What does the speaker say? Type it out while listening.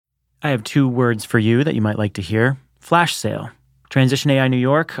I have 2 words for you that you might like to hear. Flash sale. Transition AI New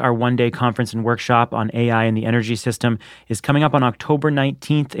York, our one-day conference and workshop on AI and the energy system, is coming up on October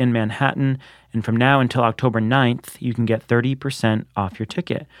 19th in Manhattan. And from now until October 9th, you can get 30% off your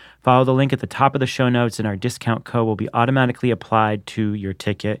ticket. Follow the link at the top of the show notes, and our discount code will be automatically applied to your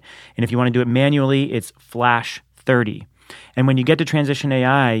ticket. And if you want to do it manually, it's FLASH30. And when you get to Transition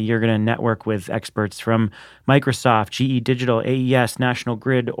AI, you're going to network with experts from Microsoft, GE Digital, AES, National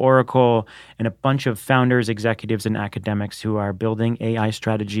Grid, Oracle, and a bunch of founders, executives, and academics who are building AI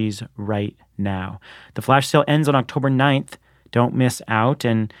strategies right now. The flash sale ends on October 9th. Don't miss out.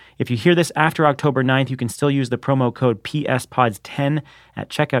 And if you hear this after October 9th, you can still use the promo code PSPODS10 at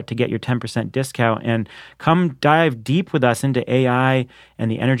checkout to get your 10% discount. And come dive deep with us into AI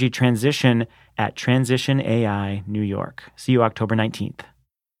and the energy transition at Transition AI New York. See you October 19th.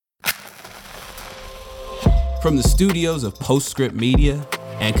 From the studios of Postscript Media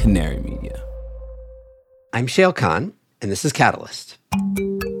and Canary Media. I'm Shail Khan, and this is Catalyst.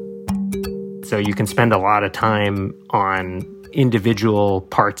 So you can spend a lot of time on individual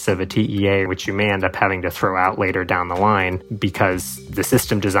parts of a TEA, which you may end up having to throw out later down the line because the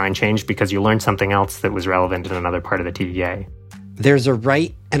system design changed because you learned something else that was relevant in another part of the TEA. There's a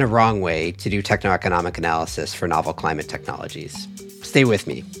right and a wrong way to do techno-economic analysis for novel climate technologies. Stay with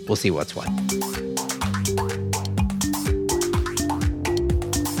me. We'll see what's what.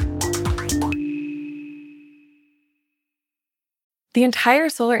 The entire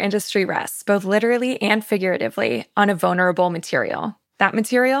solar industry rests, both literally and figuratively, on a vulnerable material. That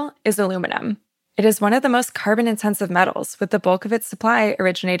material is aluminum. It is one of the most carbon-intensive metals, with the bulk of its supply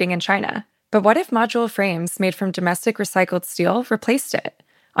originating in China. But what if module frames made from domestic recycled steel replaced it?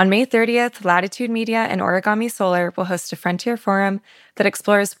 On May 30th, Latitude Media and Origami Solar will host a Frontier Forum that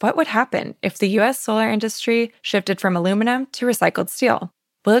explores what would happen if the U.S. solar industry shifted from aluminum to recycled steel.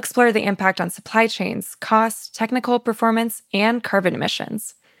 We'll explore the impact on supply chains, cost, technical performance, and carbon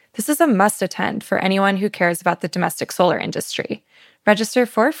emissions. This is a must-attend for anyone who cares about the domestic solar industry. Register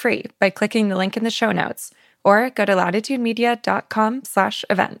for free by clicking the link in the show notes or go to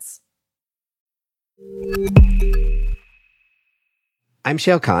latitudemedia.com/events. I'm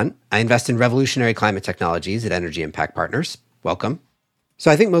Shail Khan. I invest in revolutionary climate technologies at Energy Impact Partners. Welcome. So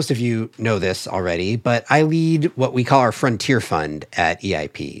I think most of you know this already, but I lead what we call our Frontier Fund at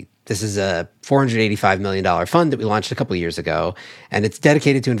EIP. This is a $485 million fund that we launched a couple of years ago, and it's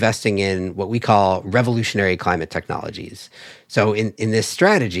dedicated to investing in what we call revolutionary climate technologies. So in this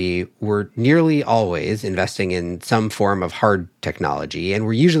strategy, we're nearly always investing in some form of hard technology, and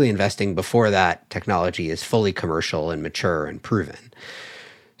we're usually investing before that technology is fully commercial and mature and proven.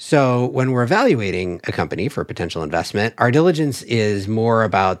 So when we're evaluating a company for potential investment, our diligence is more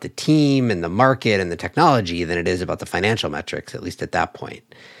about the team and the market and the technology than it is about the financial metrics, at least at that point.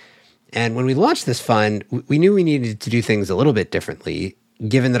 And when we launched this fund, we knew we needed to do things a little bit differently.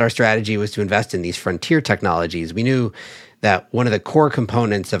 Given that our strategy was to invest in these frontier technologies, we knew that one of the core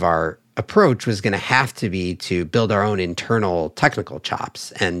components of our approach was going to have to be to build our own internal technical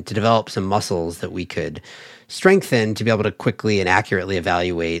chops and to develop some muscles that we could strengthen to be able to quickly and accurately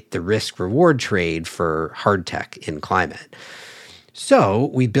evaluate the risk-reward trade for hard tech in climate. So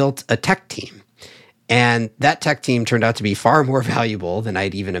we built a tech team. And that tech team turned out to be far more valuable than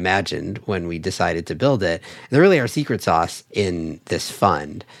I'd even imagined when we decided to build it. And they're really our secret sauce in this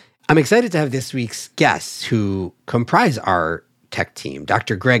fund. I'm excited to have this week's guests who comprise our tech team,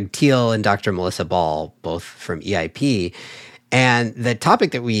 Dr. Greg Thiel and Dr. Melissa Ball, both from EIP. And the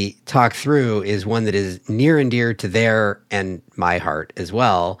topic that we talk through is one that is near and dear to their and my heart as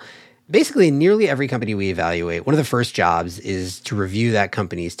well. Basically, nearly every company we evaluate, one of the first jobs is to review that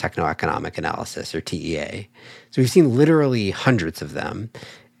company's techno-economic analysis, or TEA. So we've seen literally hundreds of them.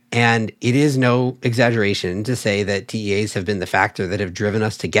 And it is no exaggeration to say that TEAs have been the factor that have driven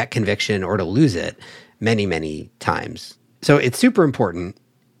us to get conviction or to lose it many, many times. So it's super important.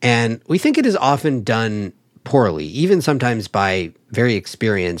 And we think it is often done poorly, even sometimes by very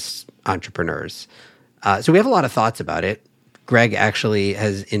experienced entrepreneurs. So we have a lot of thoughts about it. Greg actually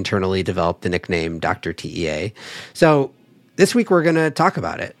has internally developed the nickname Dr. TEA. So this week we're going to talk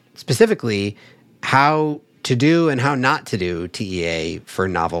about it, specifically how to do and how not to do TEA for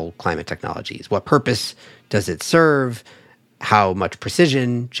novel climate technologies. What purpose does it serve? How much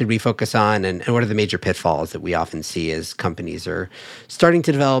precision should we focus on? And what are the major pitfalls that we often see as companies are starting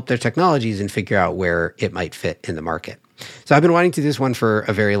to develop their technologies and figure out where it might fit in the market? So I've been wanting to do this one for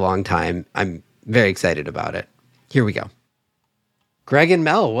a very long time. I'm very excited about it. Here we go. Greg and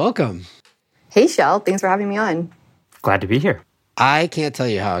Mel, welcome. Hey, Shell. Thanks for having me on. Glad to be here. I can't tell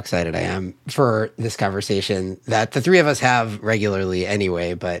you how excited I am for this conversation that the three of us have regularly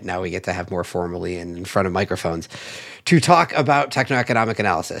anyway, but now we get to have more formally and in front of microphones to talk about techno-economic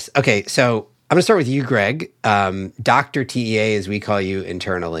analysis. Okay, so I'm going to start with you, Greg. Dr. TEA, as we call you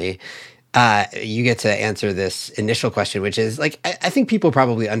internally. You get to answer this initial question, which is like, I think people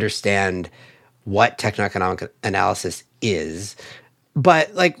probably understand what techno-economic analysis is,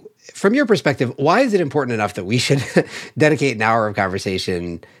 but like, from your perspective, why is it important enough that we should dedicate an hour of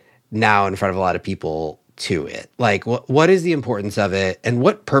conversation now in front of a lot of people to it? Like, what is the importance of it? And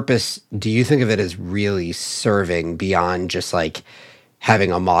what purpose do you think of it as really serving beyond just like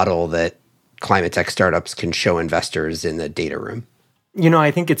having a model that climate tech startups can show investors in the data room?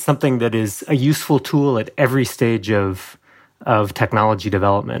 I think it's something that is a useful tool at every stage of technology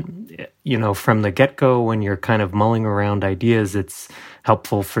development. From the get-go, when you're kind of mulling around ideas, it's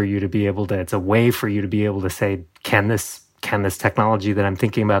helpful for you to be able to, it's a way for you to be able to say, can this technology that I'm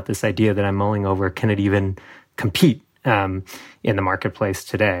thinking about, this idea that I'm mulling over, can it even compete in the marketplace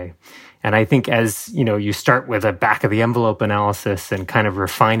today? And I think as, you start with a back of the envelope analysis and kind of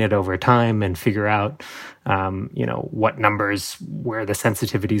refine it over time and figure out, what numbers, where the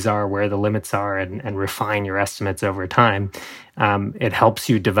sensitivities are, where the limits are, and refine your estimates over time, it helps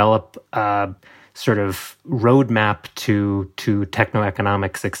you develop a sort of roadmap to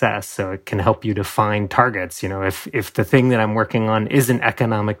techno-economic success. So it can help you define targets. If the thing that I'm working on isn't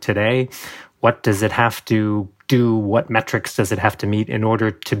economic today, what does it have to do? What metrics does it have to meet in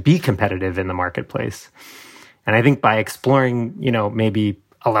order to be competitive in the marketplace? And I think by exploring, maybe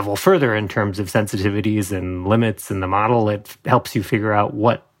a level further in terms of sensitivities and limits in the model, it helps you figure out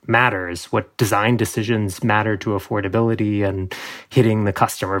what matters, what design decisions matter to affordability and hitting the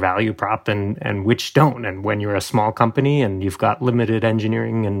customer value prop and which don't. And when you're a small company and you've got limited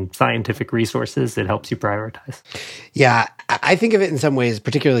engineering and scientific resources, it helps you prioritize. Yeah, I think of it in some ways,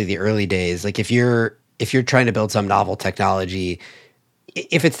 particularly the early days. Like if you're trying to build some novel technology,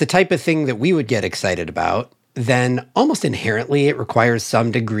 if it's the type of thing that we would get excited about, then almost inherently it requires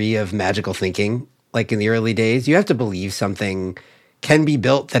some degree of magical thinking. Like in the early days, you have to believe something can be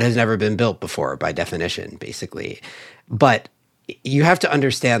built that has never been built before by definition, basically. But you have to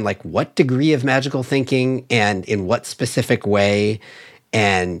understand like what degree of magical thinking and in what specific way,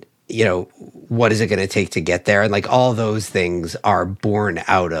 and what is it going to take to get there? And like all those things are born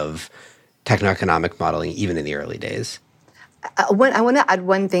out of techno-economic modeling, even in the early days. I want to add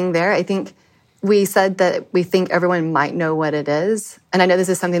one thing there. I think we said that we think everyone might know what it is. And I know this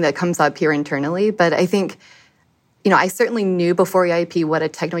is something that comes up here internally, but I think, I certainly knew before EIP what a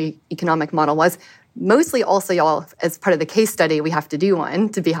techno-economic model was. Mostly also, y'all, as part of the case study, we have to do one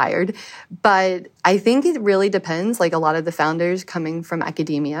to be hired. But I think it really depends, like a lot of the founders coming from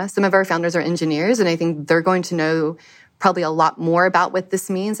academia. Some of our founders are engineers, and I think they're going to know probably a lot more about what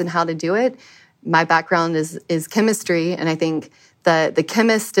this means and how to do it. My background is chemistry, and I think the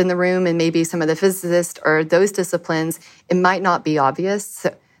chemist in the room and maybe some of the physicists or those disciplines, it might not be obvious.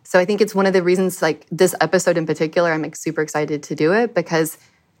 So I think it's one of the reasons, like this episode in particular, I'm super excited to do it because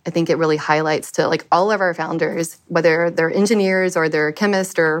I think it really highlights to like all of our founders, whether they're engineers or they're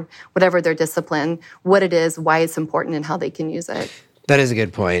chemists or whatever their discipline, what it is, why it's important, and how they can use it. That is a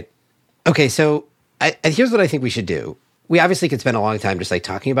good point. Okay, so here's what I think we should do. We obviously could spend a long time just like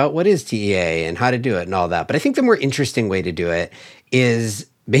talking about what is TEA and how to do it and all that. But I think the more interesting way to do it is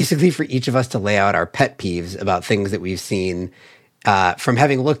basically for each of us to lay out our pet peeves about things that we've seen from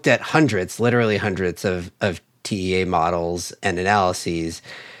having looked at literally hundreds of TEA models and analyses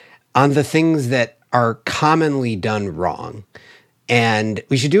on the things that are commonly done wrong. And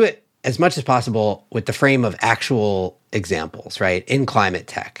we should do it as much as possible with the frame of actual examples, right, in climate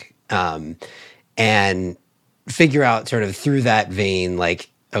tech. And figure out sort of through that vein,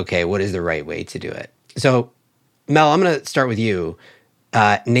 like, okay, what is the right way to do it? So, Mel, I'm going to start with you.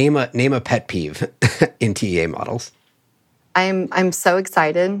 Name a pet peeve in TEA models. I'm so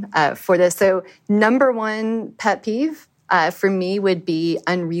excited for this. So, number one pet peeve for me would be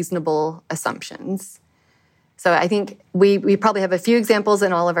unreasonable assumptions. So I think we probably have a few examples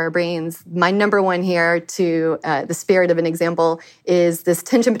in all of our brains. My number one here, to the spirit of an example, is this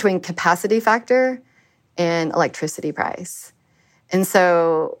tension between capacity factor and electricity price. And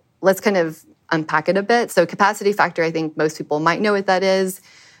so let's kind of unpack it a bit. So capacity factor, I think most people might know what that is,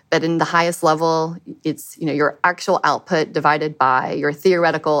 but in the highest level, it's your actual output divided by your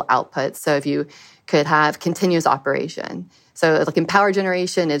theoretical output. So if you could have continuous operation. So like in power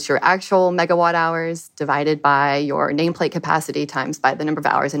generation, it's your actual megawatt hours divided by your nameplate capacity times by the number of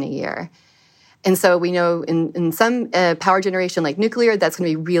hours in a year. And so we know in some power generation like nuclear, that's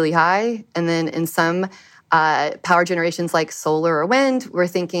going to be really high. And then in some Power generations like solar or wind, we're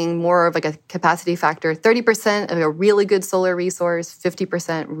thinking more of like a capacity factor, 30% of a really good solar resource,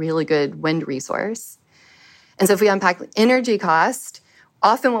 50% really good wind resource. And so if we unpack energy cost,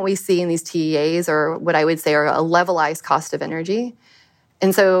 often what we see in these TEAs are what I would say are a levelized cost of energy.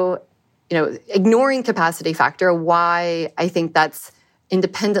 And so, ignoring capacity factor, why I think that's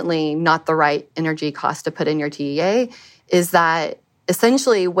independently not the right energy cost to put in your TEA is that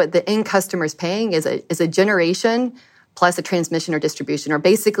essentially what the end customer is paying is a generation plus a transmission or distribution, or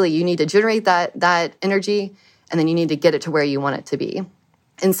basically you need to generate that energy and then you need to get it to where you want it to be.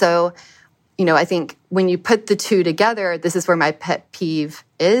 And so, I think when you put the two together, this is where my pet peeve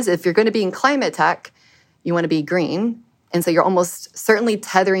is. If you're going to be in climate tech, you want to be green. And so you're almost certainly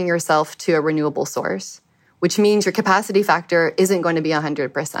tethering yourself to a renewable source, which means your capacity factor isn't going to be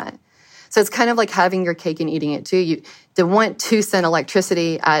 100%. So it's kind of like having your cake and eating it too. To want 2-cent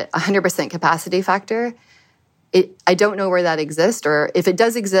electricity at 100% capacity factor, I don't know where that exists, or if it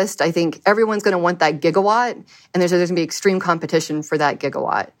does exist, I think everyone's going to want that gigawatt, and there's going to be extreme competition for that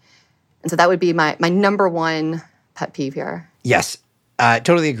gigawatt. And so that would be my number one pet peeve here. Yes,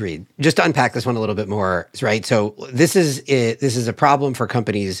 totally agreed. Just to unpack this one a little bit more, right? So this is a problem for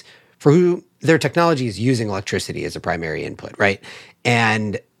companies for who their technology is using electricity as a primary input, right?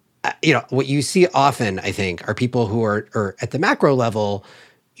 And what you see often, I think, are people who are at the macro level,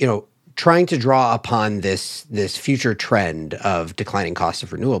 trying to draw upon this future trend of declining cost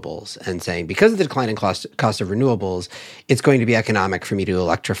of renewables and saying, because of the declining cost of renewables, it's going to be economic for me to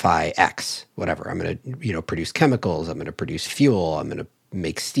electrify X, whatever. I'm going to, produce chemicals. I'm going to produce fuel. I'm going to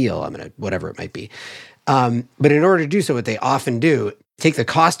make steel. I'm going to, whatever it might be. But in order to do so, what they often do, take the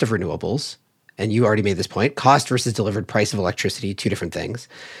cost of renewables, and you already made this point, cost versus delivered price of electricity, two different things.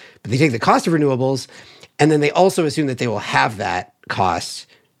 But they take the cost of renewables, and then they also assume that they will have that cost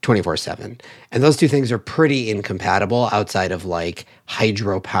 24/7. And those two things are pretty incompatible outside of like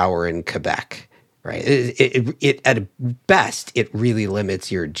hydropower in Quebec, right? It at best, it really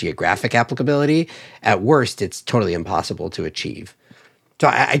limits your geographic applicability. At worst, it's totally impossible to achieve. So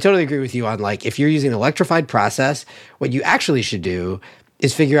I totally agree with you on like, if you're using an electrified process, what you actually should do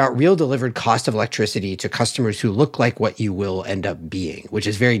is figure out real delivered cost of electricity to customers who look like what you will end up being, which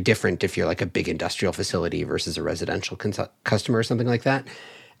is very different if you're like a big industrial facility versus a residential customer or something like that.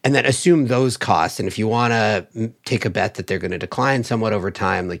 And then assume those costs. And if you want to take a bet that they're going to decline somewhat over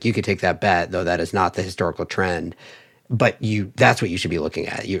time, like you could take that bet, though that is not the historical trend. But that's what you should be looking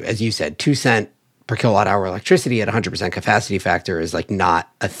at. As you said, 2 cent per kilowatt hour electricity at 100% capacity factor is like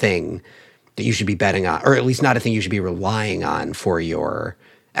not a thing that you should be betting on, or at least not a thing you should be relying on for your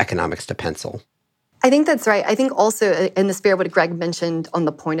economics to pencil. I think that's right. I think also in the spirit of what Greg mentioned on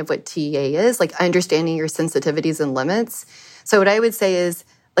the point of what TEA is, like understanding your sensitivities and limits. So what I would say is,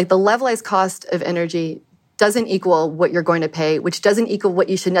 like the levelized cost of energy doesn't equal what you're going to pay, which doesn't equal what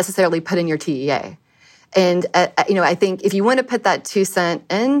you should necessarily put in your TEA. And, I think if you want to put that 2 cent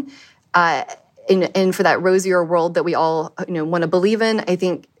in for that rosier world that we all, want to believe in, I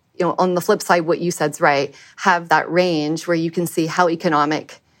think, on the flip side, what you said's right, have that range where you can see how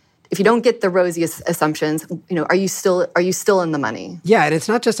economic. If you don't get the rosiest assumptions, are you still in the money? Yeah, and it's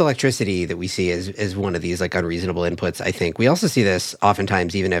not just electricity that we see as one of these like unreasonable inputs. I think we also see this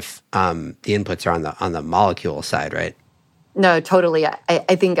oftentimes, even if the inputs are on the molecule side, right? No, totally.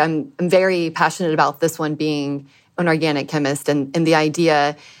 I think I'm very passionate about this one, being an organic chemist, and the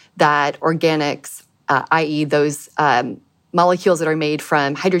idea that organics, i.e., those molecules that are made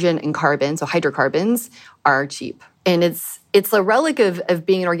from hydrogen and carbon, so hydrocarbons, are cheap. And it's a relic of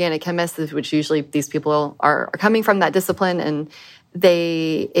being an organic chemist, which usually these people are coming from that discipline, and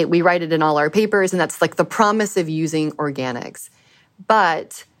we write it in all our papers, and that's like the promise of using organics.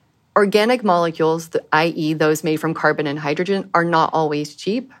 But organic molecules, i.e. those made from carbon and hydrogen, are not always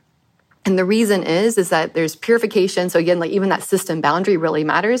cheap. And the reason is that there's purification. So again, like even that system boundary really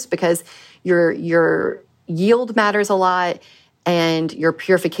matters, because your yield matters a lot and your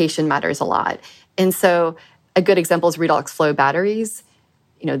purification matters a lot. And so a good example is redox flow batteries.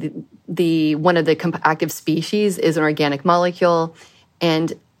 The one of the active species is an organic molecule,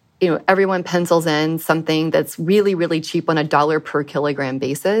 and everyone pencils in something that's really, really cheap on $1 per kilogram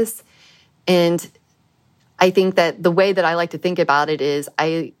basis. And I think that the way that I like to think about it is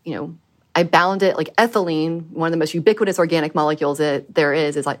I bound it like ethylene, one of the most ubiquitous organic molecules that there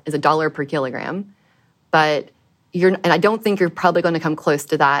is $1 per kilogram. But and I don't think you're probably going to come close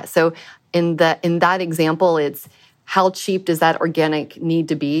to that. So in that example, it's how cheap does that organic need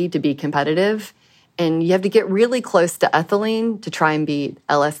to be competitive? And you have to get really close to ethylene to try and beat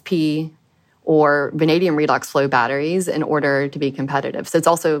LFP or vanadium redox flow batteries in order to be competitive. So it's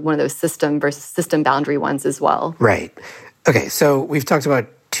also one of those system versus system boundary ones as well. Right. Okay, so we've talked about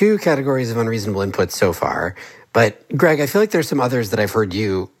two categories of unreasonable inputs so far. But Greg, I feel like there's some others that I've heard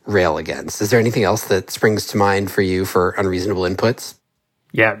you rail against. Is there anything else that springs to mind for you for unreasonable inputs?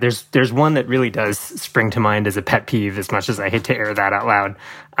 Yeah, there's one that really does spring to mind as a pet peeve, as much as I hate to air that out loud.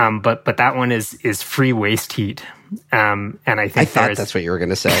 But that one is free waste heat. And I thought that's what you were going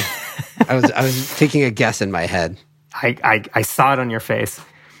to say. I was taking a guess in my head. I saw it on your face.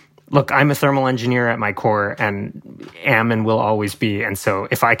 Look, I'm a thermal engineer at my core, and am and will always be. And so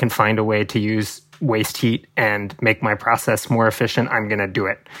if I can find a way to use waste heat and make my process more efficient, I'm going to do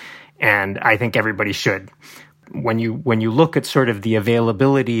it. And I think everybody should. When you look at sort of the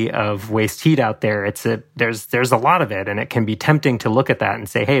availability of waste heat out there, there's a lot of it, and it can be tempting to look at that and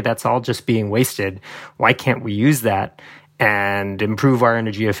say, hey, that's all just being wasted. Why can't we use that and improve our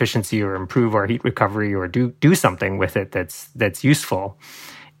energy efficiency or improve our heat recovery or do something with it that's useful?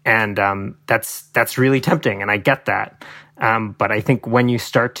 And that's really tempting, and I get that. But I think when you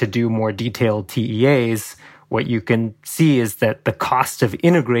start to do more detailed TEAs, what you can see is that the cost of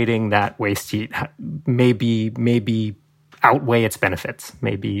integrating that waste heat maybe outweigh its benefits,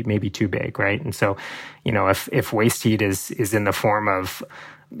 maybe too big, right? And so, if waste heat is in the form of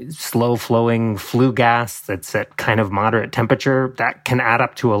slow flowing flue gas that's at kind of moderate temperature, that can add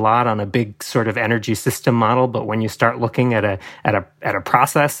up to a lot on a big sort of energy system model. But when you start looking at a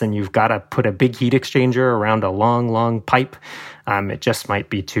process and you've got to put a big heat exchanger around a long pipe, it just might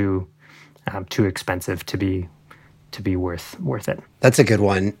be too expensive to be worth it. That's a good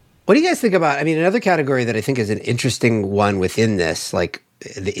one. What do you guys think about, another category that I think is an interesting one within this, like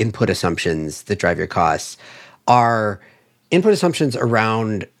the input assumptions that drive your costs, are input assumptions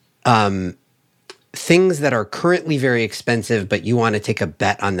around things that are currently very expensive, but you want to take a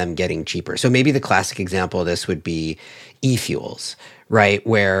bet on them getting cheaper. So maybe the classic example of this would be e-fuels, right?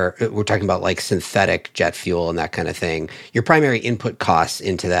 Where we're talking about like synthetic jet fuel and that kind of thing. Your primary input costs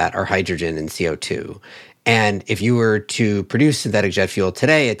into that are hydrogen and CO2. And if you were to produce synthetic jet fuel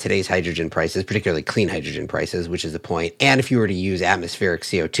today at today's hydrogen prices, particularly clean hydrogen prices, which is the point, and if you were to use atmospheric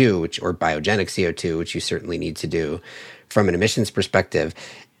CO2, or biogenic CO2, which you certainly need to do from an emissions perspective,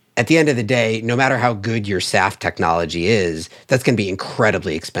 at the end of the day, no matter how good your SAF technology is, that's going to be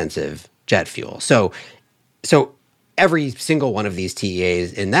incredibly expensive jet fuel. So every single one of these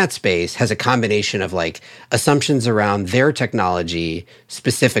TEAs in that space has a combination of like assumptions around their technology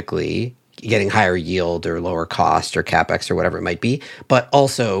specifically, getting higher yield or lower cost or CapEx or whatever it might be, but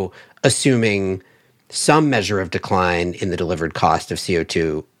also assuming some measure of decline in the delivered cost of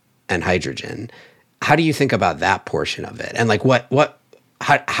CO2 and hydrogen. How do you think about that portion of it? And like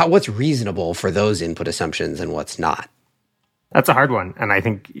what's reasonable for those input assumptions and what's not? That's a hard one. And I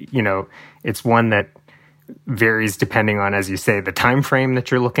think, it's one that varies depending on, as you say, the time frame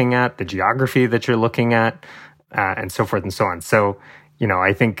that you're looking at, the geography that you're looking at, and so forth and so on. So,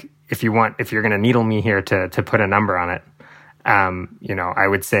 I think if you're going to needle me here to put a number on it, I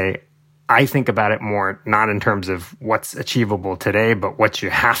would say I think about it more not in terms of what's achievable today, but what you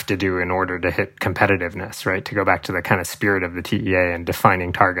have to do in order to hit competitiveness, right? To go back to the kind of spirit of the TEA and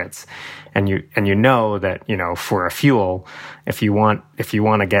defining targets. And you know that, for a fuel, if you want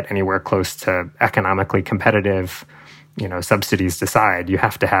to get anywhere close to economically competitive, subsidies aside, you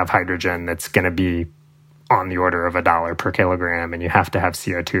have to have hydrogen that's going to be on the order of $1 per kilogram, and you have to have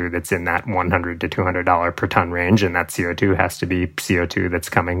CO2 that's in that $100 to $200 per ton range, and that CO2 has to be CO2 that's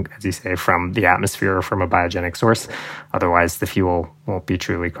coming, as you say, from the atmosphere or from a biogenic source. Otherwise, the fuel won't be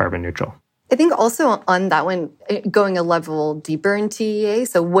truly carbon neutral. I think also on that one, going a level deeper in TEA,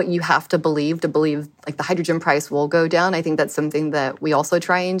 so what you have to believe like the hydrogen price will go down, I think that's something that we also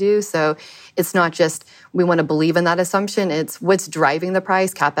try and do. So it's not just we want to believe in that assumption, it's what's driving the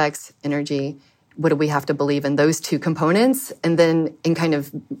price, CapEx, energy. What do we have to believe in those two components? And then kind of,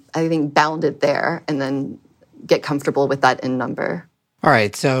 I think, bound it there and then get comfortable with that end number. All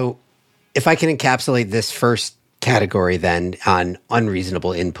right. So if I can encapsulate this first category then on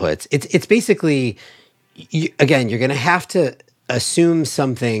unreasonable inputs, it's basically, again, you're going to have to assume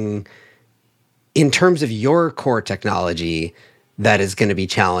something in terms of your core technology that is going to be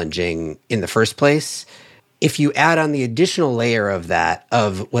challenging in the first place. If you add on the additional layer of that,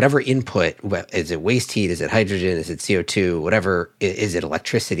 of whatever input, is it waste heat, is it hydrogen, is it CO2, whatever, is it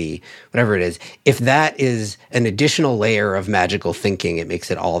electricity, whatever it is, if that is an additional layer of magical thinking, it makes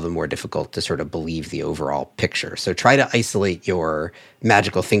it all the more difficult to sort of believe the overall picture. So try to isolate your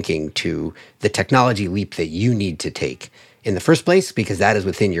magical thinking to the technology leap that you need to take in the first place, because that is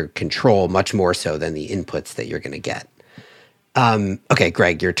within your control much more so than the inputs that you're going to get. Okay,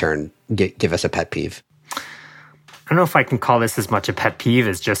 Greg, your turn. give us a pet peeve. I don't know if I can call this as much a pet peeve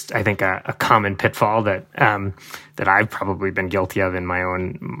as just, I think, a common pitfall that that I've probably been guilty of in my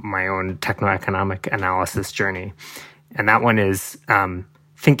own techno-economic analysis journey. And that one is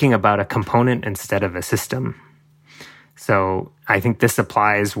thinking about a component instead of a system. So I think this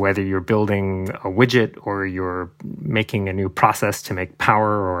applies whether you're building a widget or you're making a new process to make power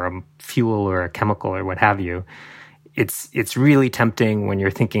or a fuel or a chemical or what have you. It's really tempting when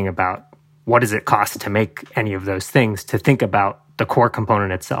you're thinking about what does it cost to make any of those things to think about the core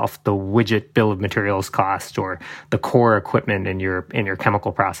component itself, the widget bill of materials cost, or the core equipment in your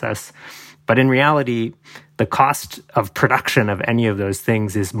chemical process. But in reality, the cost of production of any of those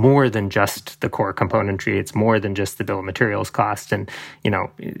things is more than just the core componentry. It's more than just the bill of materials cost. And,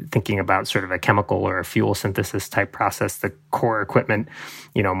 thinking about sort of a chemical or a fuel synthesis type process, the core equipment,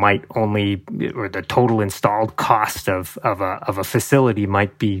 might only, or the total installed cost of a facility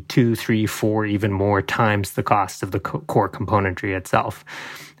might be 2, 3, 4, even more times the cost of the core componentry itself.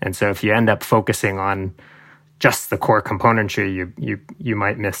 And so if you end up focusing on just the core componentry, you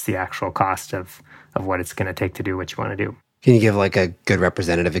might miss the actual cost of what it's going to take to do what you want to do. Can you give like a good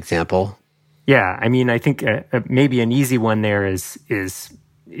representative example? Yeah, I mean, I think maybe an easy one there is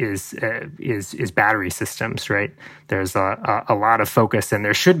battery systems, right? There's a lot of focus, and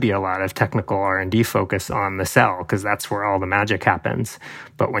there should be a lot of technical R&D focus on the cell, because that's where all the magic happens.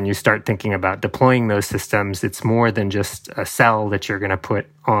 But when you start thinking about deploying those systems, it's more than just a cell that you're going to put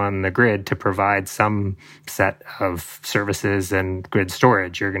on the grid to provide some set of services and grid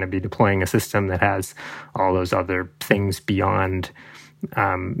storage. You're going to be deploying a system that has all those other things beyond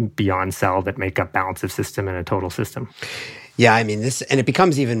cell that make up balance of system and a total system. Yeah, I mean, and it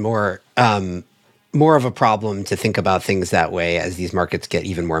becomes even more of a problem to think about things that way as these markets get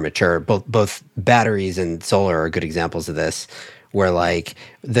even more mature. Both batteries and solar are good examples of this, where like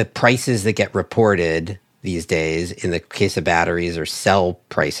the prices that get reported these days in the case of batteries are cell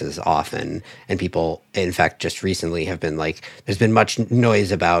prices often. And people, in fact, just recently have been like, there's been much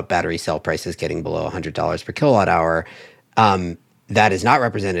noise about battery cell prices getting below $100 per kilowatt hour. That is not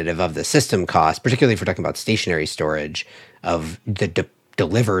representative of the system cost, particularly if we're talking about stationary storage, of the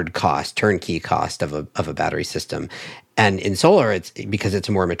delivered cost, turnkey cost of a battery system. And in solar, it's because it's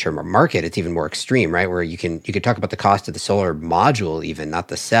a more mature market, it's even more extreme, right? Where you could talk about the cost of the solar module even, not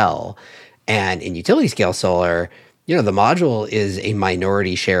the cell. And in utility scale solar, the module is a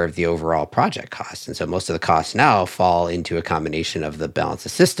minority share of the overall project cost. And so most of the costs now fall into a combination of the balance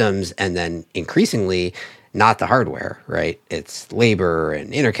of systems and then increasingly not the hardware, right? It's labor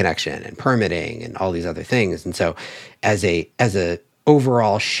and interconnection and permitting and all these other things. And so as a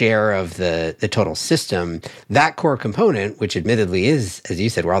overall share of the total system, that core component, which admittedly is, as you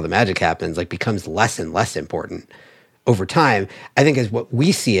said, where all the magic happens, like becomes less and less important over time. I think is what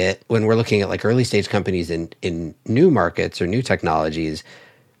we see it when we're looking at like early stage companies in new markets or new technologies.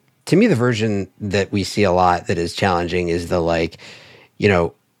 To me, the version that we see a lot that is challenging is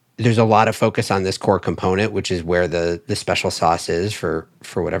there's a lot of focus on this core component, which is where the special sauce is for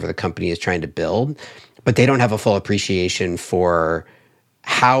whatever the company is trying to build. But they don't have a full appreciation for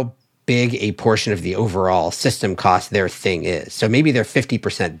how big a portion of the overall system cost their thing is. So maybe they're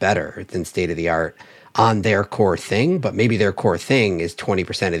 50% better than state of the art on their core thing, but maybe their core thing is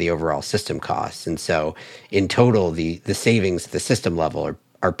 20% of the overall system costs. And so in total, the savings at the system level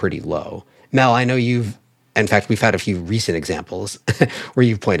are pretty low. Mel, I know in fact, we've had a few recent examples where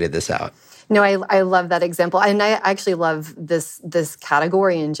you've pointed this out. No, I love that example. And I actually love this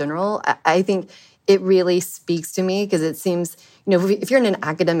category in general. I think it really speaks to me because it seems, if you're in an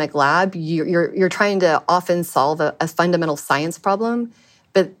academic lab, you're trying to often solve a fundamental science problem.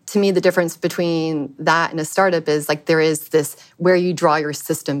 But to me, the difference between that and a startup is like there is this where you draw your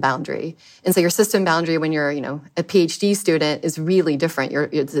system boundary. And so your system boundary when you're, a PhD student is really different.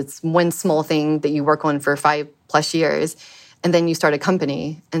 It's one small thing that you work on for 5+ years, and then you start a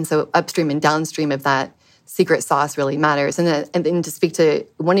company. And so upstream and downstream of that secret sauce really matters. And then to speak to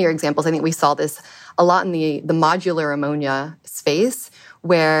one of your examples, I think we saw this a lot in the modular ammonia space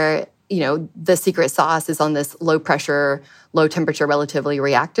where the secret sauce is on this low pressure, low temperature, relatively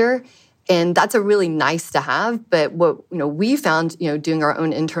reactor. And that's a really nice to have. But what, we found, doing our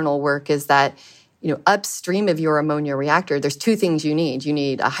own internal work is that, upstream of your ammonia reactor, there's two things you need. You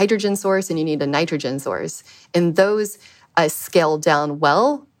need a hydrogen source and you need a nitrogen source. And those scale down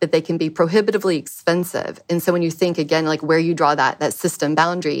well, but they can be prohibitively expensive. And so when you think again, like where you draw that system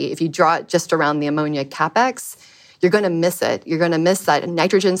boundary, if you draw it just around the ammonia capex, you're going to miss it. You're going to miss that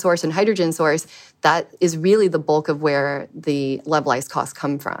nitrogen source and hydrogen source. That is really the bulk of where the levelized costs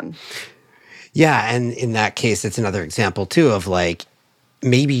come from. Yeah, and in that case, it's another example too of like,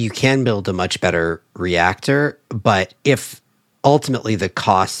 maybe you can build a much better reactor, but if ultimately the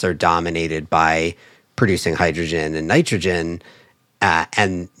costs are dominated by producing hydrogen and nitrogen,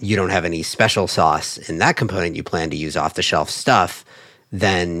 and you don't have any special sauce in that component, you plan to use off-the-shelf stuff,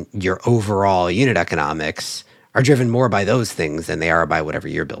 then your overall unit economics are driven more by those things than they are by whatever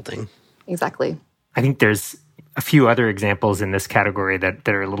you're building. Exactly. I think there's a few other examples in this category that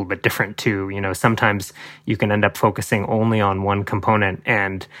are a little bit different too. Sometimes you can end up focusing only on one component,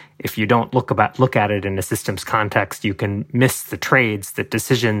 and if you don't look at it in a systems context, you can miss the trades, the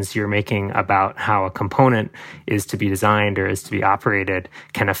decisions you're making about how a component is to be designed or is to be operated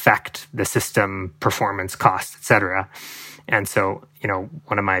can affect the system performance, cost, et cetera. And so,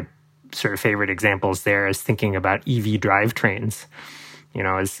 one of my sort of favorite examples there is thinking about EV drivetrains.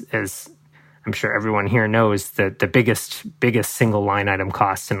 As I'm sure everyone here knows that the biggest single line item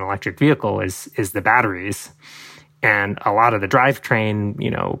cost in an electric vehicle is the batteries. And a lot of the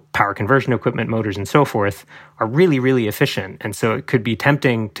drivetrain, power conversion equipment, motors, and so forth are really, really efficient. And so it could be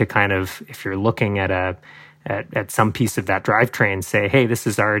tempting to kind of, if you're looking at some piece of that drivetrain, say, hey, this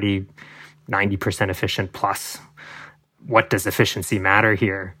is already 90% efficient plus. What does efficiency matter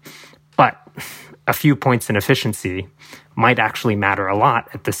here? But a few points in efficiency might actually matter a lot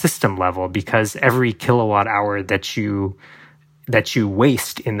at the system level, because every kilowatt hour that you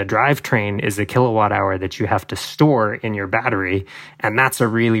waste in the drivetrain is a kilowatt hour that you have to store in your battery, and that's a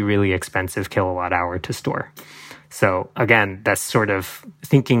really, really expensive kilowatt hour to store. So again, that's sort of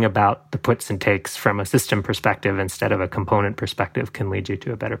thinking about the puts and takes from a system perspective instead of a component perspective can lead you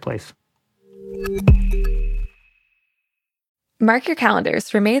to a better place. Mark your calendars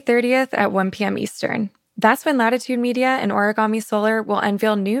for May 30th at 1 p.m. Eastern. That's when Latitude Media and Origami Solar will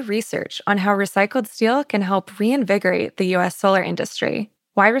unveil new research on how recycled steel can help reinvigorate the U.S. solar industry.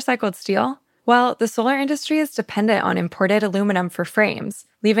 Why recycled steel? Well, the solar industry is dependent on imported aluminum for frames,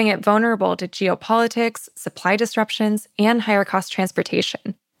 leaving it vulnerable to geopolitics, supply disruptions, and higher cost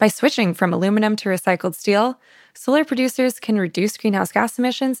transportation. By switching from aluminum to recycled steel, solar producers can reduce greenhouse gas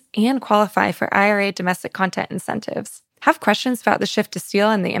emissions and qualify for IRA domestic content incentives. Have questions about the shift to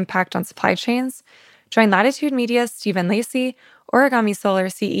steel and the impact on supply chains? Join Latitude Media's Stephen Lacey, Origami Solar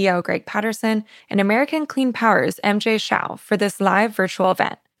CEO Greg Patterson, and American Clean Power's MJ Shao for this live virtual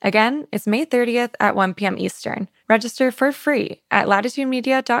event. Again, it's May 30th at 1 p.m. Eastern. Register for free at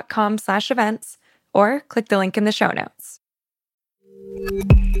latitudemedia.com/events or click the link in the show notes.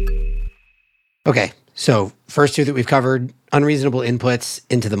 Okay, so first two that we've covered, unreasonable inputs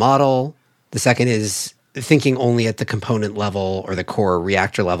into the model. The second is thinking only at the component level or the core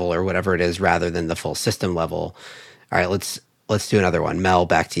reactor level or whatever it is rather than the full system level. All right, let's do another one. Mel,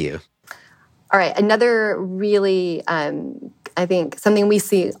 back to you. All right, another really, I think something we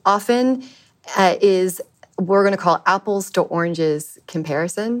see often is we're going to call apples to oranges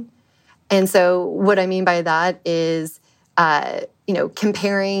comparison. And so what I mean by that is,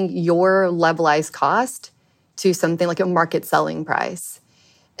 comparing your levelized cost to something like a market selling price.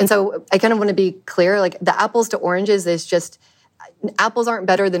 And so I kind of want to be clear, like the apples to oranges is just, apples aren't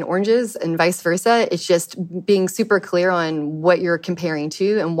better than oranges and vice versa. It's just being super clear on what you're comparing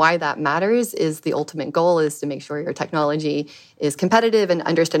to and why that matters is the ultimate goal, is to make sure your technology is competitive and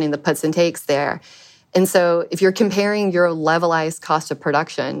understanding the puts and takes there. And so if you're comparing your levelized cost of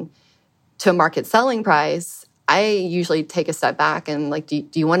production to a market selling price, I usually take a step back and like, do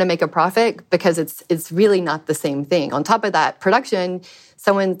you want to make a profit? Because it's really not the same thing. On top of that, production,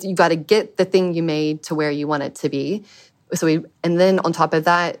 you got to get the thing you made to where you want it to be. And then on top of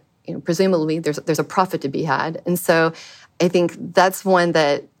that, presumably there's a profit to be had. And so I think that's one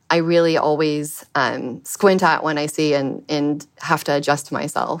that I really always squint at when I see and have to adjust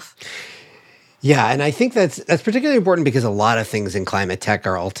myself. Yeah, and I think that's particularly important because a lot of things in climate tech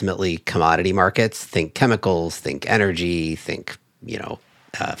are ultimately commodity markets. Think chemicals, think energy, think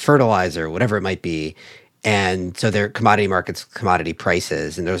fertilizer, whatever it might be. And so they're commodity markets, commodity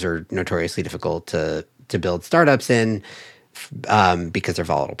prices, and those are notoriously difficult to build startups in because they're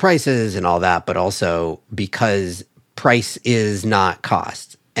volatile prices and all that, but also because price is not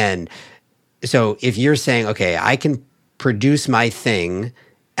cost. And so if you're saying, okay, I can produce my thing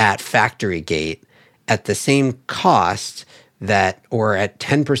at factory gate at the same cost or at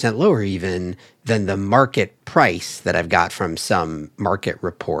 10% lower even than the market price that I've got from some market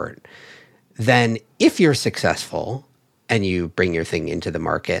report, then if you're successful and you bring your thing into the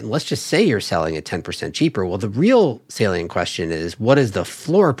market, and let's just say you're selling at 10% cheaper, well, the real salient question is, what is the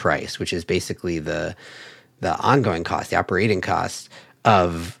floor price, which is basically the ongoing cost, the operating cost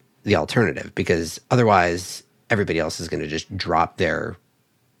of the alternative? Because otherwise, everybody else is going to just drop their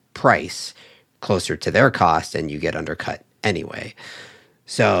price closer to their cost and you get undercut anyway.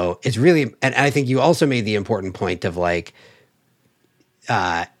 So it's really, and I think you also made the important point of like,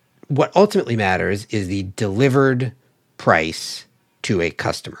 what ultimately matters is the delivered price to a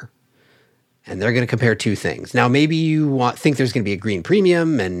customer. And they're going to compare two things. Now, maybe you think there's going to be a green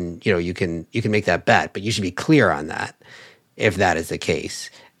premium, and you can make that bet, but you should be clear on that if that is the case.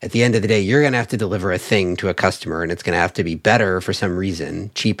 At the end of the day, you're going to have to deliver a thing to a customer, and it's going to have to be better for some reason,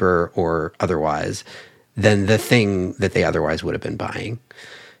 cheaper or otherwise, than the thing that they otherwise would have been buying.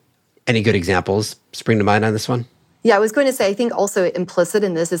 Any good examples spring to mind on this one? Yeah, I was going to say, I think also implicit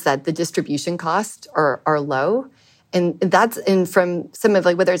in this is that the distribution costs are low. And that's from some of,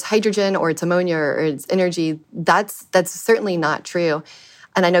 like, whether it's hydrogen or it's ammonia or it's energy, that's certainly not true.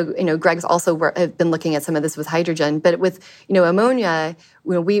 And I know, Greg's also been looking at some of this with hydrogen, but with, ammonia,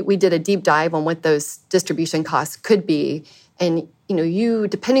 we did a deep dive on what those distribution costs could be. And, you,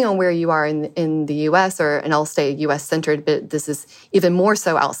 depending on where you are in the US, and I'll stay US centered, but this is even more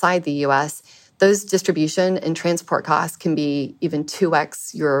so outside the US, those distribution and transport costs can be even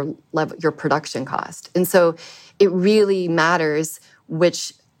 2x your production cost. And so it really matters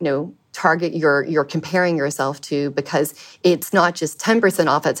which, target you're comparing yourself to, because it's not just 10%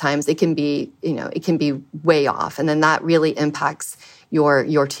 off at times. It can be, way off. And then that really impacts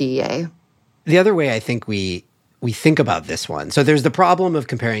your TEA. The other way I think we think about this one, so there's the problem of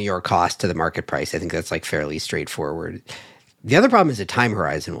comparing your cost to the market price. I think that's like fairly straightforward. The other problem is a time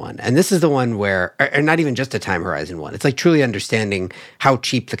horizon one. And this is the one where, or not even just a time horizon one, it's like truly understanding how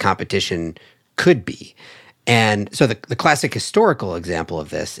cheap the competition could be. And so the classic historical example of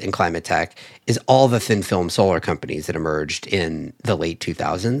this in climate tech is all the thin film solar companies that emerged in the late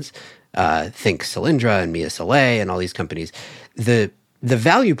 2000s. Think Solyndra and Mia Soleil and all these companies. The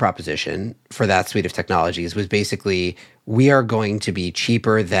value proposition for that suite of technologies was basically, we are going to be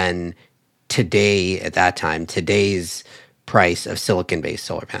cheaper than today, at that time, today's price of silicon-based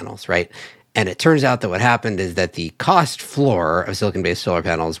solar panels, right? And it turns out that what happened is that the cost floor of silicon-based solar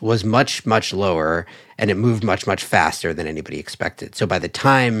panels was much, much lower, and it moved much, much faster than anybody expected. So by the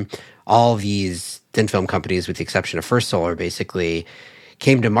time all these thin film companies, with the exception of First Solar, basically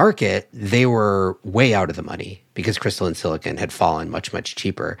came to market, they were way out of the money because crystalline silicon had fallen much, much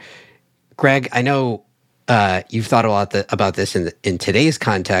cheaper. Greg, I know you've thought a lot about this in today's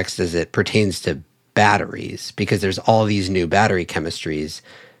context as it pertains to batteries, because there's all these new battery chemistries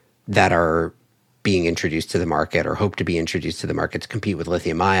that are being introduced to the market or hope to be introduced to the market to compete with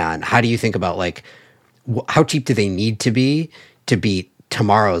lithium ion. How do you think about, like, how cheap do they need to be to beat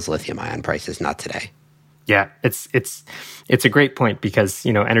tomorrow's lithium ion prices, not today? Yeah, it's a great point, because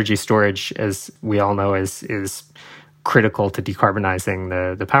energy storage, as we all know, is critical to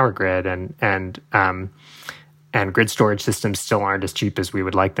decarbonizing the power grid, and grid storage systems still aren't as cheap as we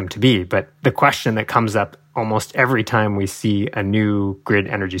would like them to be. But the question that comes up almost every time we see a new grid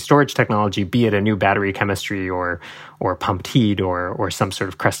energy storage technology, be it a new battery chemistry or pumped heat or some sort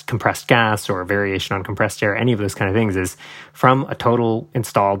of compressed gas or variation on compressed air, any of those kind of things, is from a total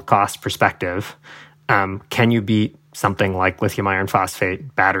installed cost perspective, can you beat something like lithium iron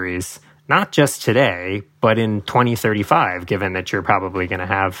phosphate batteries, not just today, but in 2035, given that you're probably going to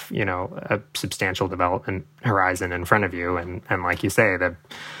have, a substantial development horizon in front of you. And like you say,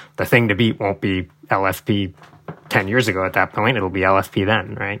 the thing to beat won't be LFP 10 years ago at that point. It'll be LFP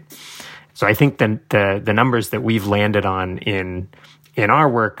then, right? So I think the numbers that we've landed on in our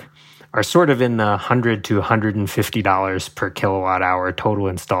work are sort of in the $100 to $150 per kilowatt hour total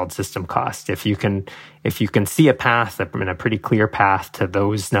installed system cost. If you can see a path, a pretty clear path to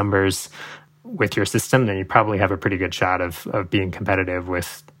those numbers with your system, then you probably have a pretty good shot of being competitive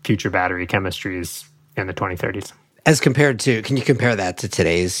with future battery chemistries in the 2030s. As compared to, can you compare that to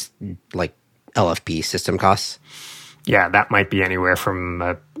today's like LFP system costs? Yeah, that might be anywhere from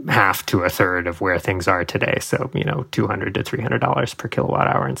a half to a third of where things are today. So, $200 to $300 per kilowatt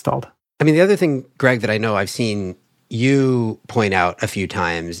hour installed. I mean, the other thing, Greg, that I know I've seen you point out a few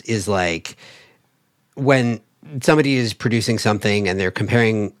times is, like, when somebody is producing something and they're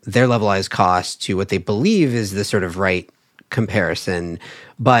comparing their levelized cost to what they believe is the sort of right comparison,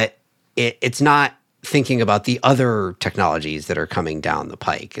 but it's not thinking about the other technologies that are coming down the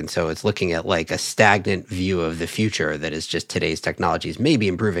pike. And so it's looking at like a stagnant view of the future that is just today's technologies, maybe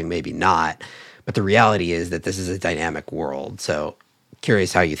improving, maybe not. But the reality is that this is a dynamic world. So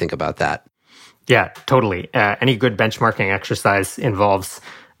curious how you think about that. Yeah, totally. Any good benchmarking exercise involves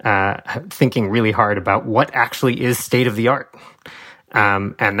thinking really hard about what actually is state of the art.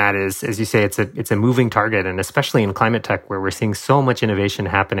 And that is, as you say, it's a moving target. And especially in climate tech, where we're seeing so much innovation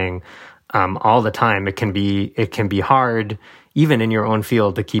happening all the time, it can be hard, even in your own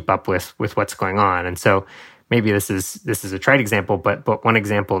field, to keep up with what's going on. And so maybe this is a trite example, but one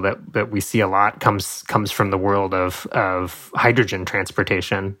example that we see a lot comes from the world of hydrogen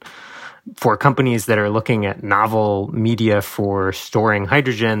transportation. For companies that are looking at novel media for storing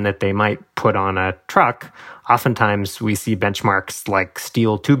hydrogen that they might put on a truck, oftentimes we see benchmarks like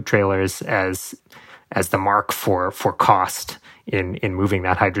steel tube trailers as the mark for cost in moving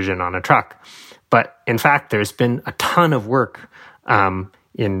that hydrogen on a truck. But in fact, there's been a ton of work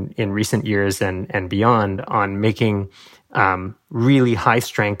in recent years and beyond on making really high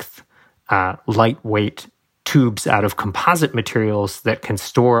strength, lightweight tubes out of composite materials that can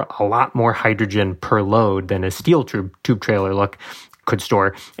store a lot more hydrogen per load than a steel tube trailer could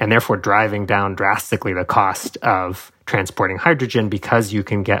store, and therefore driving down drastically the cost of transporting hydrogen because you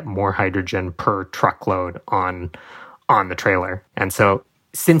can get more hydrogen per truckload on the trailer. And so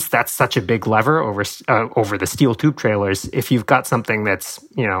since that's such a big lever over the steel tube trailers, if you've got something that's,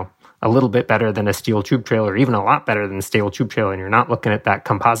 a little bit better than a steel tube trailer, even a lot better than a steel tube trailer, and you're not looking at that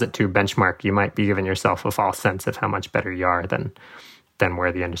composite tube benchmark, you might be giving yourself a false sense of how much better you are than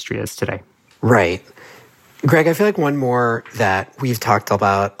where the industry is today. Right. Greg, I feel like one more that we've talked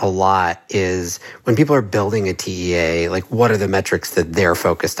about a lot is when people are building a TEA, like what are the metrics that they're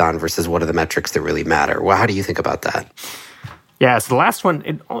focused on versus what are the metrics that really matter? Well, how do you think about that? Yeah, so the last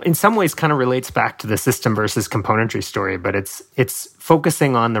one, in some ways, kind of relates back to the system versus componentry story, but it's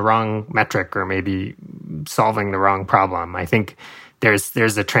focusing on the wrong metric or maybe solving the wrong problem. I think there's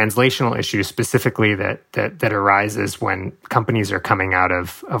a translational issue specifically that arises when companies are coming out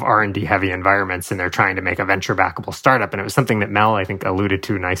of R&D heavy environments and they're trying to make a venture backable startup. And it was something that Mel, I think, alluded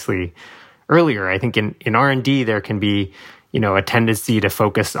to nicely earlier. I think in R&D there can be a tendency to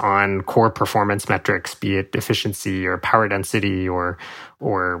focus on core performance metrics, be it efficiency or power density or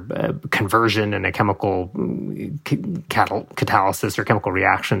conversion in a chemical catalysis or chemical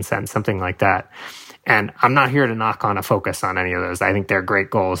reaction sense, something like that. And I'm not here to knock on a focus on any of those. I think they're great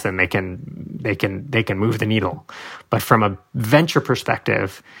goals and they can move the needle. But from a venture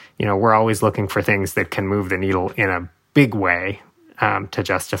perspective, we're always looking for things that can move the needle in a big way to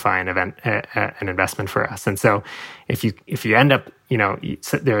justify an investment for us. And so if you end up,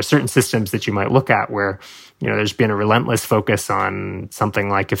 there are certain systems that you might look at where, there's been a relentless focus on something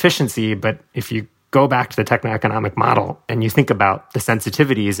like efficiency, but if you go back to the techno-economic model and you think about the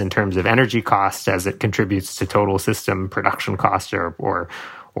sensitivities in terms of energy cost as it contributes to total system production cost or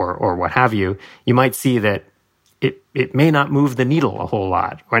what have you, you might see that it may not move the needle a whole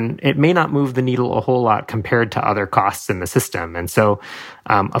lot, when it may not move the needle a whole lot compared to other costs in the system. And so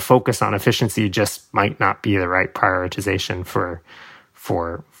a focus on efficiency just might not be the right prioritization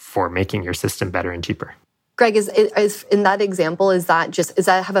for making your system better and cheaper. Greg, is in that example, does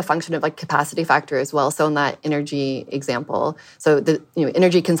that have a function of like capacity factor as well? So in that energy example, so the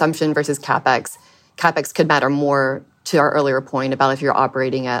energy consumption versus CapEx could matter more to our earlier point about if you're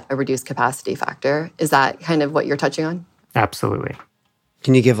operating at a reduced capacity factor. Is that kind of what you're touching on? Absolutely.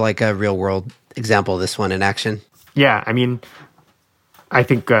 Can you give like a real world example of this one in action? Yeah, I mean, I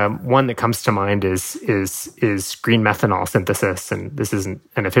think one that comes to mind is green methanol synthesis, and this isn't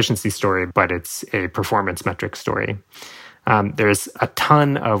an efficiency story, but it's a performance metric story. There's a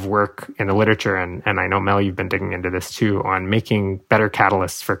ton of work in the literature, and I know, Mel, you've been digging into this too, on making better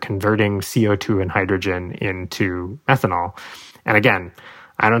catalysts for converting CO2 and hydrogen into methanol. And again,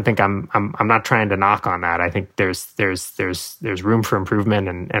 I don't think I'm not trying to knock on that. I think there's room for improvement,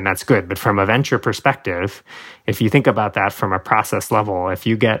 and that's good. But from a venture perspective, if you think about that from a process level, if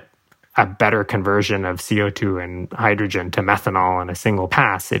you get a better conversion of CO2 and hydrogen to methanol in a single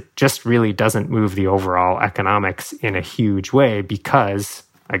pass, it just really doesn't move the overall economics in a huge way because,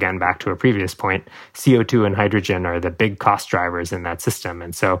 again, back to a previous point, CO2 and hydrogen are the big cost drivers in that system.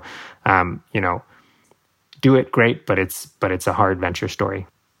 And so, do it, great, but it's a hard venture story.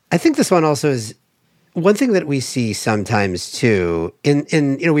 I think this one also is one thing that we see sometimes too. In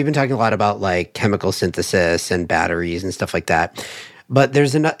we've been talking a lot about like chemical synthesis and batteries and stuff like that. But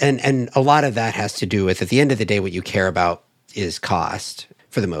there's and a lot of that has to do with, at the end of the day, what you care about is cost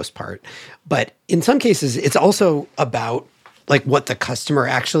for the most part. But in some cases, it's also about like what the customer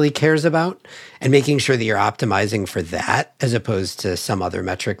actually cares about and making sure that you're optimizing for that as opposed to some other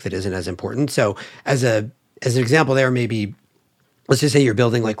metric that isn't as important. So as an example there, maybe let's just say you're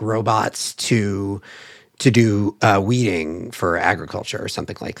building like robots to do weeding for agriculture or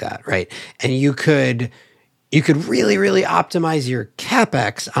something like that, right? And you could really, really optimize your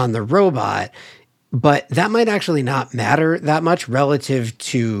CapEx on the robot, but that might actually not matter that much relative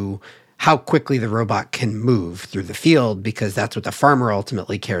to how quickly the robot can move through the field, because that's what the farmer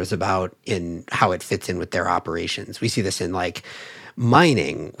ultimately cares about in how it fits in with their operations. We see this in like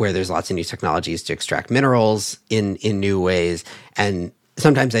mining, where there's lots of new technologies to extract minerals in new ways. And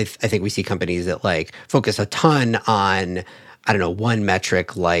sometimes I think we see companies that like focus a ton on, I don't know, one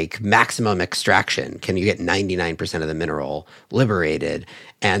metric like maximum extraction. Can you get 99% of the mineral liberated?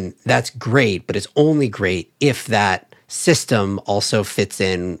 And that's great, but it's only great if that system also fits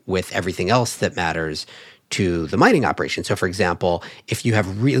in with everything else that matters to the mining operation. So for example, if you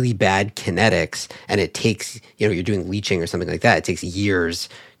have really bad kinetics and it takes, you're doing leaching or something like that, it takes years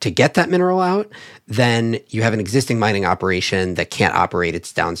to get that mineral out, then you have an existing mining operation that can't operate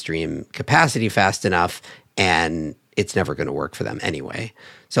its downstream capacity fast enough, and it's never going to work for them anyway.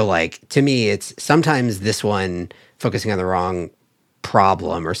 So like, to me, it's sometimes this one focusing on the wrong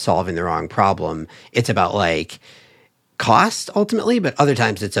problem or solving the wrong problem. It's about like cost ultimately, but other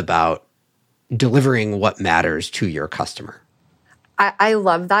times it's about delivering what matters to your customer. I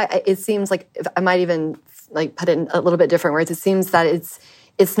love that. It seems like, if I might even like put it in a little bit different words, it seems that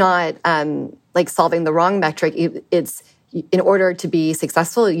it's not like solving the wrong metric. It's in order to be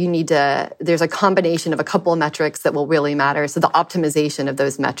successful, there's a combination of a couple of metrics that will really matter. So the optimization of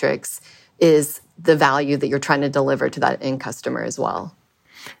those metrics is the value that you're trying to deliver to that end customer as well.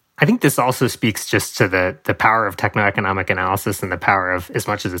 I think this also speaks just to the power of techno-economic analysis and the power of, as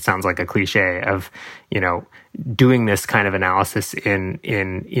much as it sounds like a cliche, of, doing this kind of analysis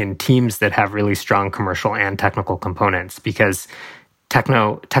in teams that have really strong commercial and technical components, because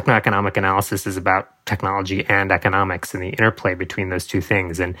techno-economic analysis is about technology and economics and the interplay between those two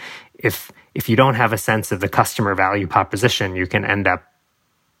things. And if you don't have a sense of the customer value proposition, you can end up,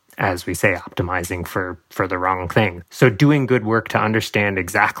 as we say, optimizing for the wrong thing. So doing good work to understand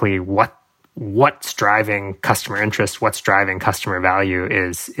exactly what's driving customer interest, what's driving customer value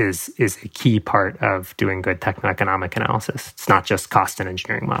is a key part of doing good techno-economic analysis. It's not just cost and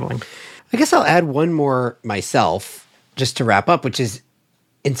engineering modeling. I guess I'll add one more myself just to wrap up, which is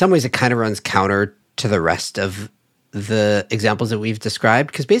in some ways it kind of runs counter to the rest of the examples that we've described,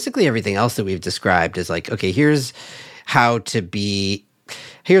 because basically everything else that we've described is like, okay, here's how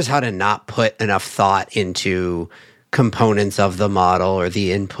to not put enough thought into components of the model or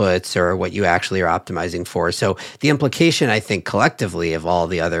the inputs or what you actually are optimizing for. So the implication, I think, collectively of all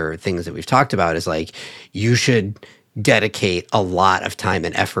the other things that we've talked about is like, you should dedicate a lot of time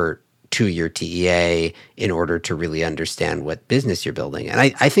and effort to your TEA in order to really understand what business you're building. And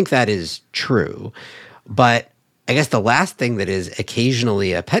I think that is true. But I guess the last thing that is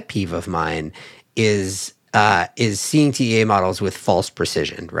occasionally a pet peeve of mine is seeing TEA models with false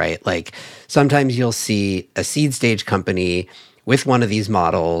precision, right? Like sometimes you'll see a seed stage company with one of these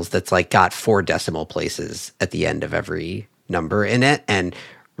models that's like got 4 decimal places at the end of every number in it. And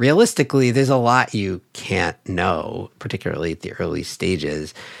realistically, there's a lot you can't know, particularly at the early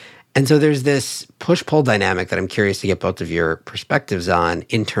stages. And so there's this push-pull dynamic that I'm curious to get both of your perspectives on,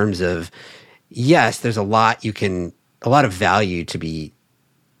 in terms of, yes, there's a lot of value to be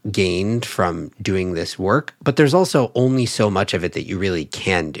gained from doing this work, but there's also only so much of it that you really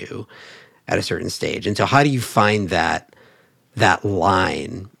can do at a certain stage. And so how do you find that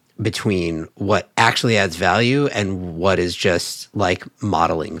line between what actually adds value and what is just like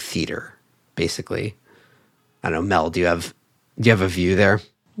modeling theater, basically? I don't know, Mel, do you have a view there?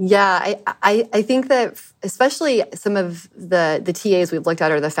 Yeah, I think that especially some of the TAs we've looked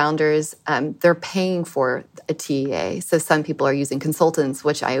at, or the founders, they're paying for a TEA. So some people are using consultants,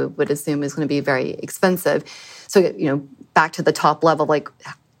 which I would assume is going to be very expensive. So, back to the top level, like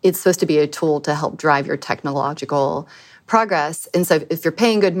it's supposed to be a tool to help drive your technological progress. And so if you're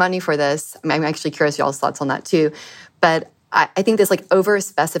paying good money for this, I'm actually curious y'all's thoughts on that too. But I think this like over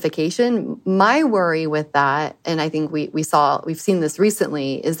specification, my worry with that, and I think we've seen this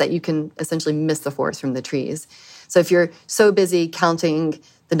recently, is that you can essentially miss the forest from the trees. So if you're so busy counting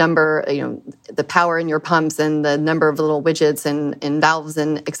the number, the power in your pumps and the number of little widgets and valves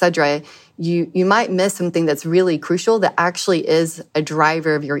and et cetera, you might miss something that's really crucial that actually is a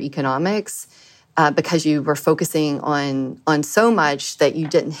driver of your economics, because you were focusing on so much that you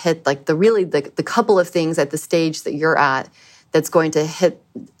didn't hit like the couple of things at the stage that you're at that's going to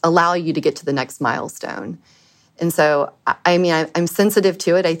allow you to get to the next milestone. And so, I mean, I'm sensitive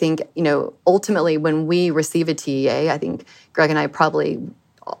to it. I think, ultimately when we receive a TEA, I think Greg and I probably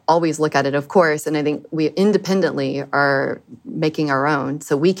always look at it, of course, and I think we independently are making our own,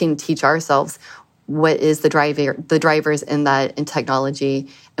 so we can teach ourselves what is the drivers in technology,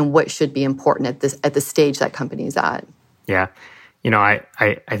 and what should be important at the stage that company's at. Yeah,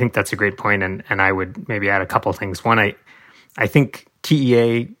 I think that's a great point, and I would maybe add a couple of things. One, I think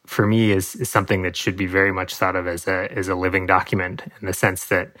TEA for me is something that should be very much thought of as a living document, in the sense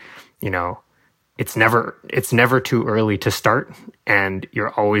that, it's never too early to start, and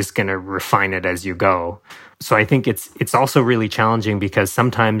you're always going to refine it as you go. So I think it's also really challenging because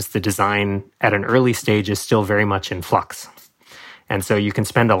sometimes the design at an early stage is still very much in flux. And so you can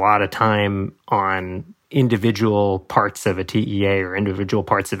spend a lot of time on individual parts of a TEA or individual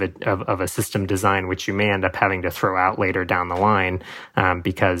parts of a system design, which you may end up having to throw out later down the line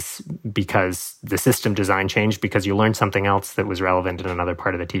because the system design changed because you learned something else that was relevant in another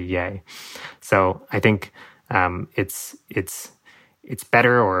part of the TEA. So I think it's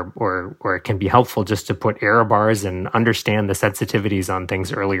better or it can be helpful just to put error bars and understand the sensitivities on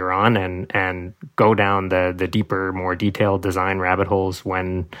things earlier on and go down the deeper, more detailed design rabbit holes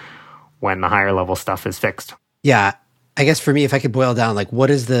when the higher level stuff is fixed. Yeah. I guess for me, if I could boil down, like what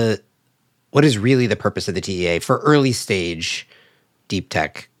is really the purpose of the TEA for early stage deep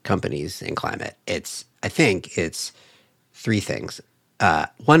tech companies in climate? I think it's three things.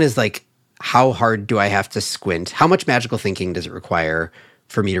 One is like, how hard do I have to squint? How much magical thinking does it require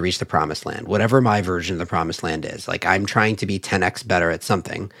for me to reach the promised land? Whatever my version of the promised land is. Like I'm trying to be 10x better at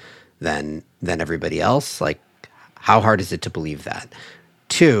something than everybody else. Like how hard is it to believe that?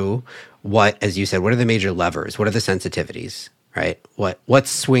 Two, as you said, what are the major levers? What are the sensitivities, right? What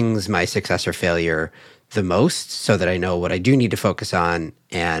swings my success or failure the most so that I know what I do need to focus on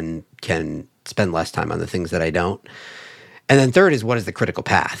and can spend less time on the things that I don't? And then third is what is the critical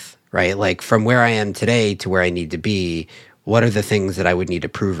path, right? Like from where I am today to where I need to be, what are the things that I would need to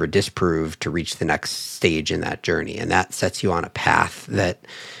prove or disprove to reach the next stage in that journey? And that sets you on a path that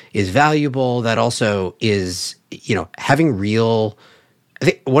is valuable, that also is, having real... I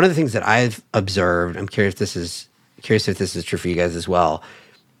think one of the things that I've observed, I'm curious if this is true for you guys as well.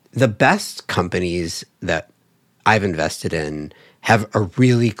 The best companies that I've invested in have a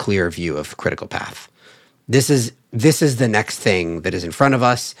really clear view of critical path. This is the next thing that is in front of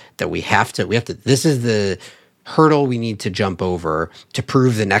us that we have to, this is the hurdle we need to jump over to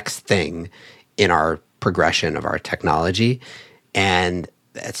prove the next thing in our progression of our technology. And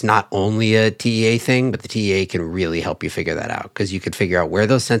it's not only a TEA thing, but the TEA can really help you figure that out because you could figure out where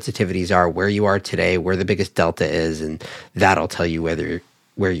those sensitivities are, where you are today, where the biggest delta is, and that'll tell you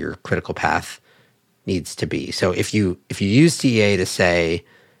where your critical path needs to be. So if you use TEA to say,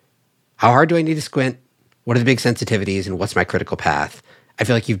 how hard do I need to squint? What are the big sensitivities and what's my critical path? I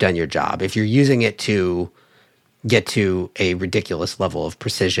feel like you've done your job. If you're using it to get to a ridiculous level of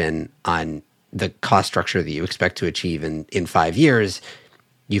precision on the cost structure that you expect to achieve in 5 years,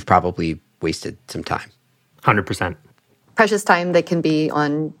 you've probably wasted some time. 100%. Precious time that can be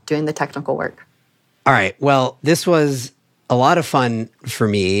on doing the technical work. All right. Well, this was a lot of fun for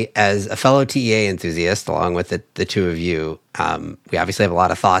me as a fellow TEA enthusiast, along with the two of you. We obviously have a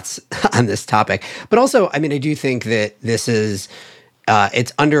lot of thoughts on this topic, but also, I do think that this is,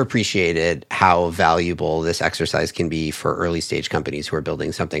 it's underappreciated how valuable this exercise can be for early stage companies who are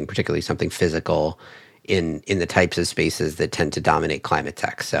building something, particularly something physical in the types of spaces that tend to dominate climate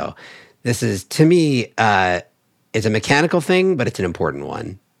tech. So this is, to me, it's a mechanical thing, but it's an important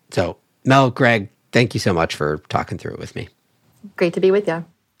one. So Mel, Greg, thank you so much for talking through it with me. Great to be with you.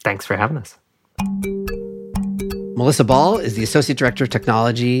 Thanks for having us. Melissa Ball is the Associate Director of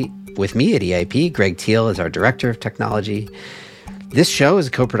Technology with me at EIP. Greg Teal is our Director of Technology. This show is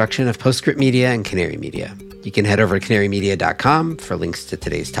a co-production of Postscript Media and Canary Media. You can head over to canarymedia.com for links to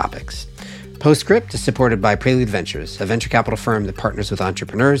today's topics. Postscript is supported by Prelude Ventures, a venture capital firm that partners with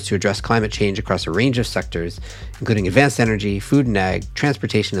entrepreneurs to address climate change across a range of sectors, including advanced energy, food and ag,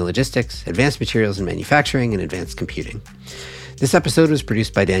 transportation and logistics, advanced materials and manufacturing, and advanced computing. This episode was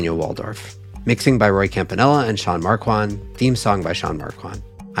produced by Daniel Waldorf. Mixing by Roy Campanella and Sean Marquand. Theme song by Sean Marquand.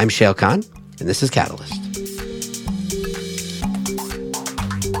 I'm Shail Khan, and this is Catalyst.